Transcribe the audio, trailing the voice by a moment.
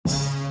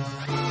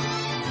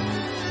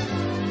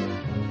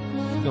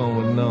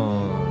going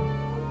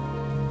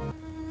on?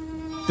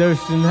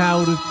 Thirstin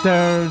Howl the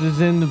third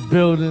is in the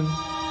building.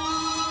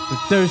 The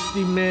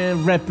thirsty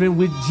man reppin'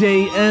 with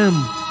JM.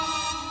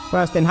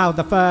 Thirstin Howl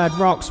the third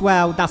rocks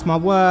well, that's my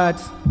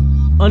words.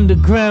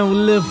 Underground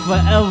will live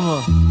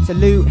forever.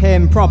 Salute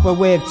him proper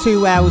with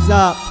 2 L's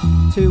up.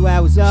 2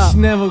 L's up. It's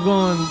never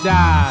gonna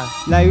die.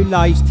 Low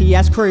lives,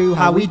 TS crew,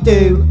 how we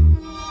do.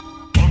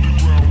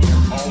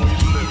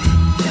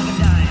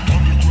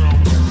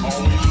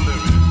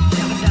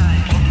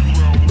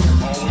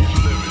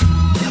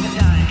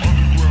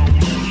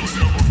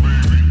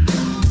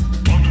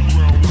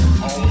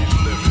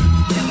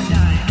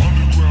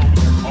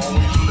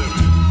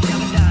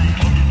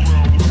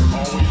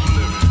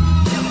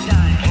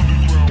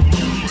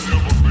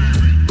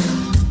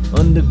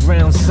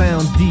 Underground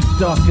sound, deep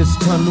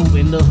darkest tunnel.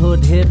 In the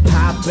hood,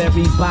 hip-hop,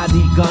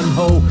 everybody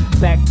gun-ho.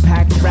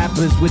 Backpack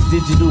rappers with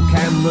digital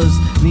cameras.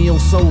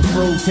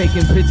 Neo-soul-fro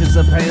taking pictures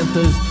of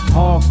panthers.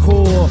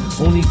 Hardcore,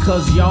 only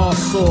cause y'all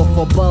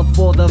soft. Above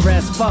for the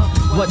rest, fuck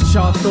what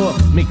y'all thought.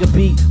 Make a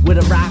beat with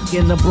a rock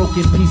and a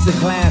broken piece of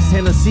glass.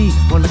 Hennessy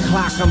on the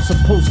clock, I'm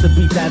supposed to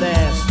beat that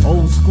ass.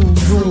 Old school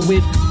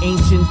druid,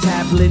 ancient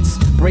tablets.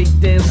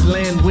 Breakdance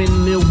land,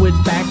 windmill with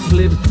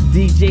backflip.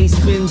 DJ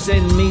spins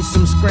and made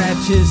some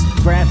scratches.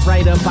 Graph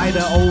writer,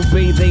 biter,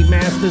 obey they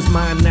masters.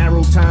 My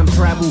narrow time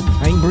travel,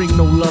 I ain't bring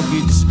no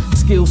luggage.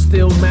 Skills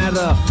still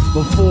matter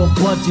before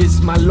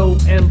budgets. My low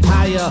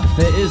empire,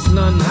 there is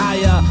none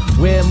higher.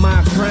 Wear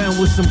my crown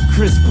with some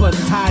crisp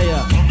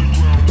attire.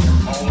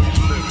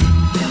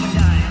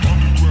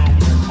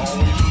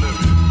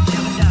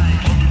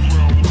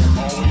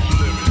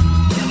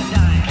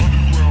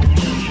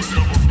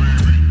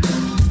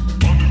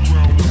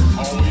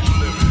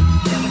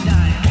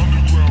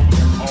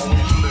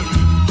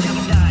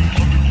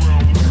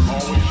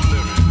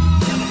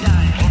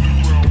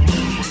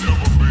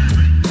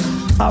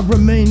 I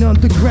remain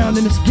underground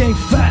in this game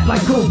fat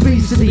like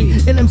obesity.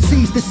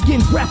 LMCs that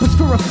skin rappers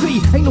for a fee.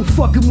 Ain't no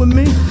fucking with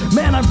me.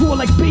 Man, I roar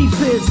like beef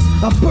is.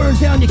 I burn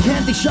down your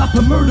candy shop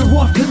and murder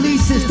off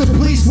Khaleesi's. The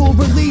police will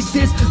release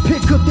this.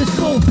 Pick up this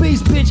bold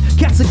beast, bitch.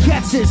 Cats and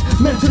cats is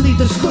mentally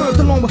disturbed.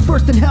 Along with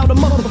Thirstin Howl, the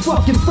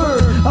motherfucking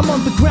third. I'm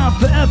underground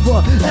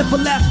forever.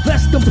 Everlast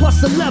vest and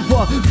plus a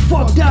lever.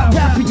 Fuck that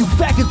rapper, you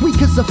faggot weak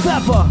as a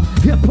feather.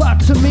 Hip hop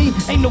to me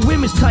ain't no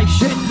image type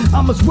shit.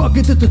 I'm as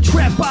rugged as the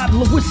trap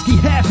bottle of whiskey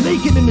half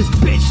naked in this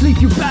bitch.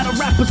 Leave you battle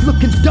rappers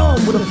looking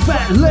dumb with a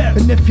fat lip.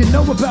 And if you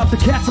know about the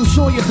cats, I'm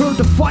sure you heard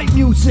the fight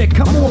music.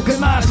 I'm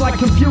organized like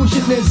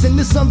confusion is in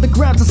this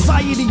underground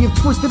society of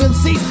twisted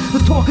MCs. The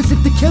talkers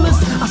if the killers,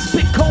 I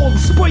spit cold and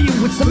spray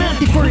you with some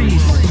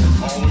antifreeze.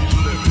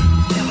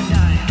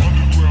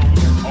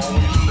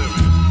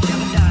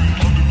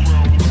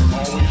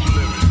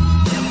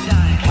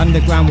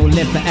 Underground will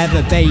live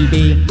forever,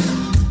 baby.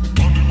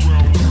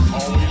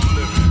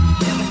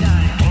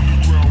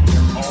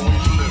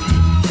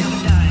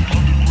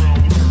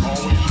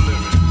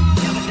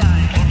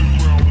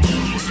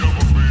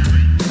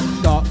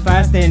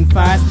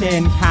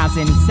 Thirstin, Kaz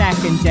in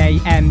second,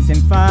 JM's in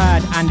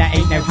third, and there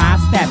ain't no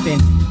half-stepping.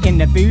 In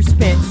the booth,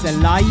 spit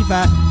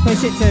saliva,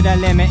 push it to the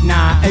limit,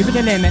 nah, over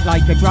the limit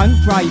like a drunk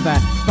driver.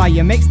 Buy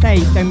your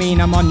mixtape, don't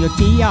mean I'm on your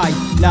DI.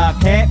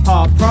 Love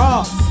hip-hop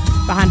props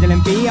for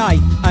handling BI.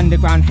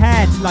 Underground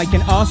head like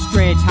an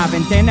ostrich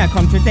having dinner.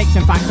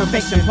 Contradiction, fact or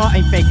fiction,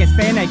 plotting thick as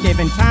thinner.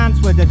 Given chance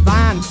would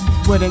advance,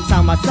 wouldn't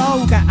sell my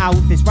soul. Get out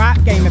this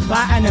rap game if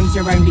platinum's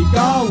your only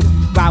goal.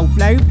 Wow,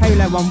 flow,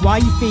 polo on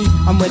wifey.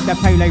 I'm with the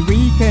Polo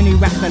Rican who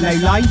reps the low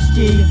life's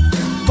G.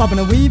 Bobbing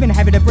and weaving,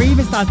 heavy to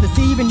breathing, starts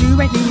deceiving. You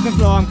ain't leaving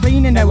floor, I'm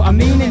cleaning, know what I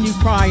mean. And you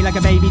cry like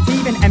a baby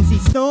teething, MC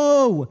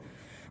stall.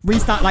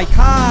 Restart like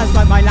cars,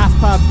 like my last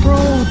pub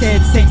crawl.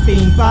 Did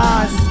 16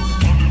 bars.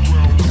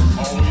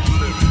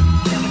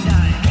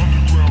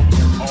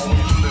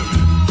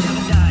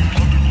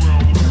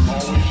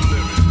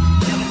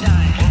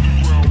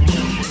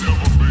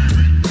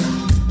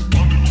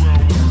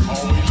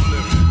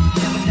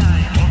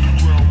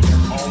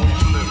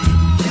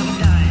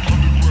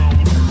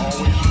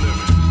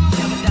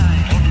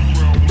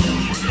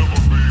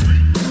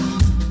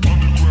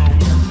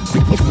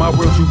 My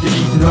world you get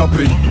eaten up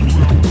in.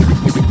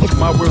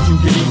 My world you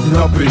get eaten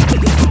up in.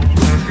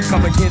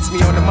 Come against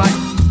me on the mic.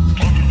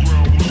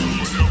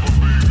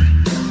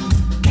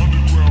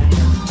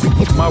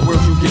 My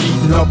world you get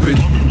eaten up in.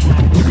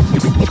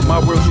 My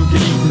world you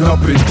get eaten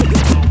up in.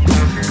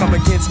 Come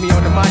against me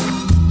on the mic.